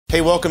Hey,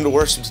 welcome to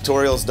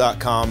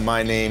worshiptutorials.com.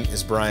 My name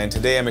is Brian.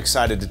 Today I'm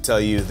excited to tell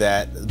you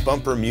that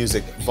Bumper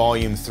Music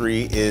Volume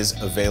 3 is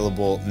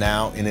available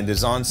now, and it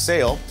is on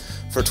sale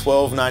for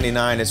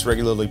 $12.99. It's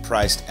regularly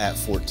priced at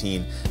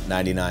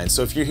 $14.99.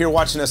 So if you're here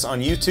watching us on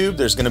YouTube,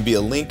 there's going to be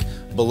a link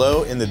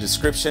below in the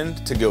description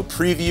to go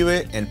preview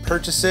it and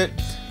purchase it.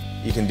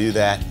 You can do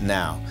that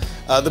now.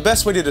 The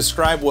best way to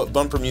describe what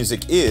bumper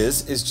music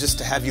is just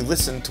to have you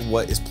listen to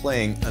what is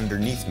playing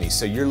underneath me.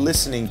 So you're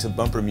listening to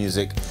Bumper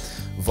Music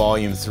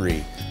Volume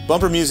 3.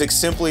 Bumper music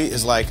simply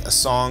is like a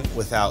song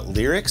without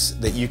lyrics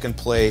that you can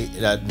play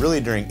really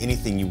during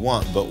anything you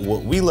want, but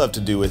what we love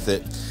to do with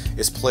it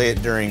is play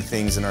it during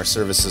things in our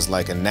services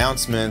like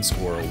announcements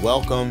or a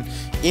welcome,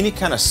 any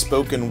kind of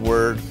spoken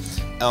word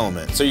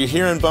element. So you're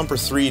hearing Bumper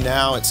 3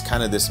 now. It's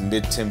kind of this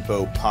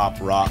mid-tempo pop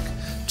rock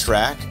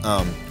track.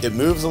 It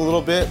moves a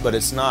little bit, but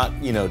it's not,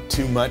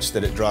 too much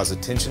that it draws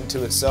attention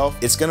to itself.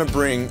 It's going to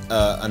bring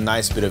a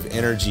nice bit of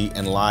energy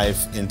and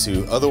life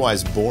into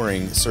otherwise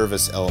boring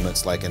service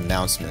elements like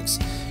announcements.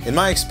 In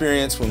my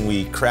experience, when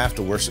we craft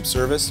a worship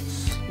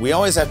service, we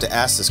always have to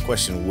ask this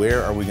question: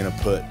 where are we going to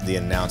put the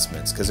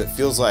announcements? Because it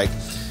feels like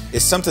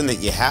it's something that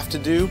you have to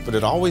do, but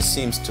it always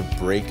seems to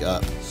break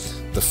up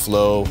the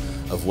flow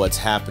of what's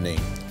happening.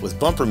 With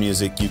bumper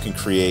music, you can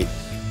create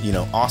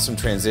awesome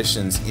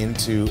transitions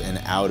into and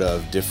out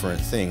of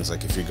different things.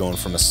 Like if you're going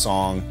from a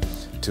song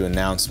to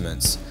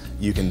announcements,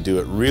 you can do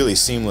it really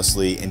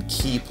seamlessly and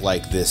keep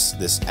like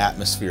this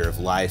atmosphere of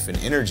life and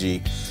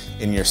energy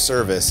in your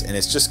service, and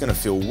it's just going to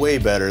feel way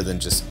better than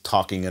just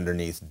talking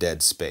underneath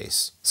dead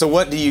space. So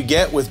what do you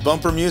get with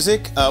bumper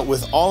music?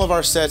 With all of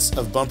our sets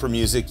of bumper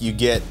music, you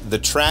get the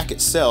track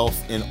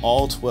itself in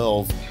all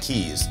 12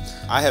 keys.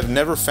 I have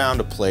never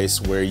found a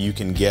place where you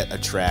can get a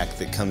track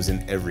that comes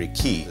in every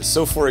key.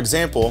 So for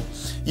example,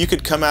 you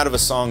could come out of a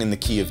song in the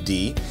key of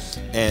D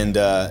and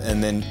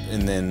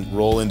then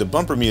roll into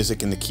bumper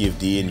music in the key of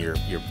D, and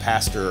your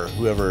pastor or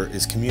whoever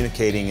is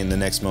communicating in the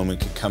next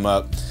moment could come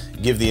up,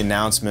 give the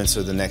announcements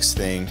or the next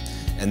thing,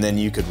 and then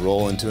you could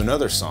roll into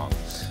another song.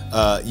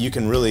 You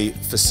can really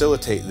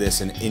facilitate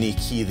this in any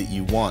key that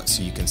you want,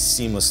 so you can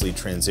seamlessly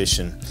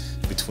transition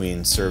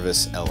between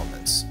service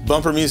elements.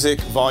 Bumper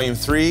Music Volume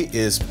 3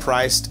 is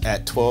priced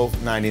at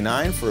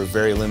 $12.99 for a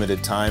very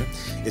limited time.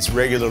 It's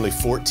regularly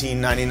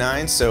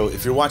 $14.99, so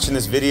if you're watching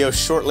this video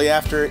shortly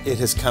after it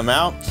has come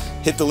out,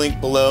 hit the link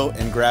below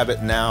and grab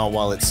it now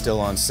while it's still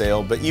on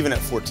sale. But even at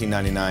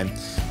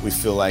 $14.99, we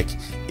feel like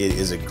it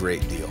is a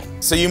great deal.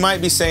 So you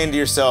might be saying to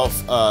yourself,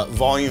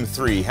 Volume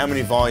 3, how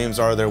many volumes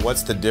are there?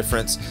 What's the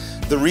difference?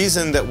 The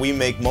reason that we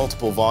make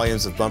multiple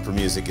volumes of bumper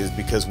music is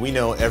because we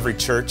know every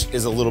church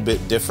is a little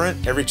bit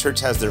different. Every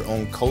church has their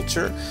own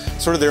culture,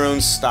 sort of their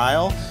own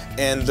style,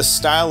 and the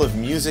style of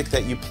music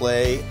that you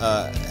play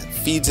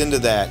feeds into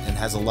that and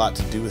has a lot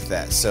to do with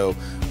that. So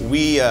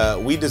we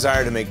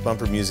desire to make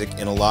bumper music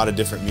in a lot of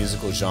different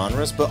musical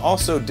genres, but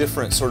also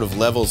different sort of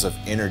levels of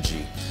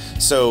energy.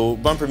 So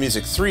Bumper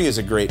Music 3 is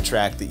a great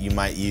track that you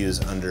might use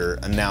under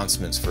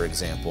announcements, for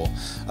example.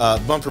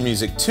 Bumper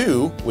Music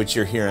 2, which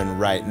you're hearing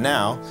right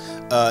now,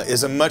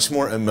 is a much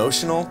more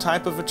emotional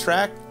type of a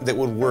track that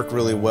would work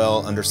really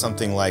well under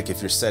something like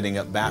if you're setting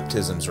up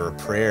baptisms or a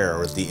prayer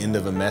or at the end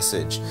of a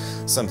message,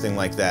 something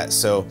like that.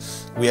 So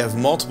we have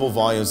multiple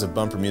volumes of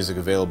bumper music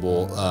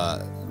available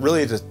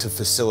really to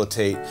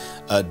facilitate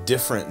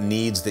different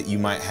needs that you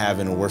might have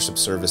in a worship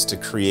service, to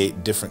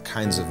create different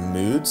kinds of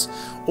moods,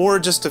 or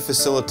just to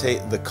facilitate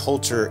the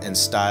culture and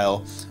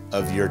style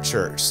of your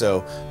church.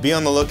 So be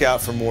on the lookout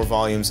for more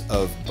volumes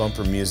of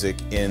bumper music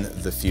in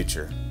the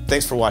future.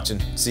 Thanks for watching.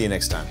 See you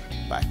next time.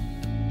 Bye.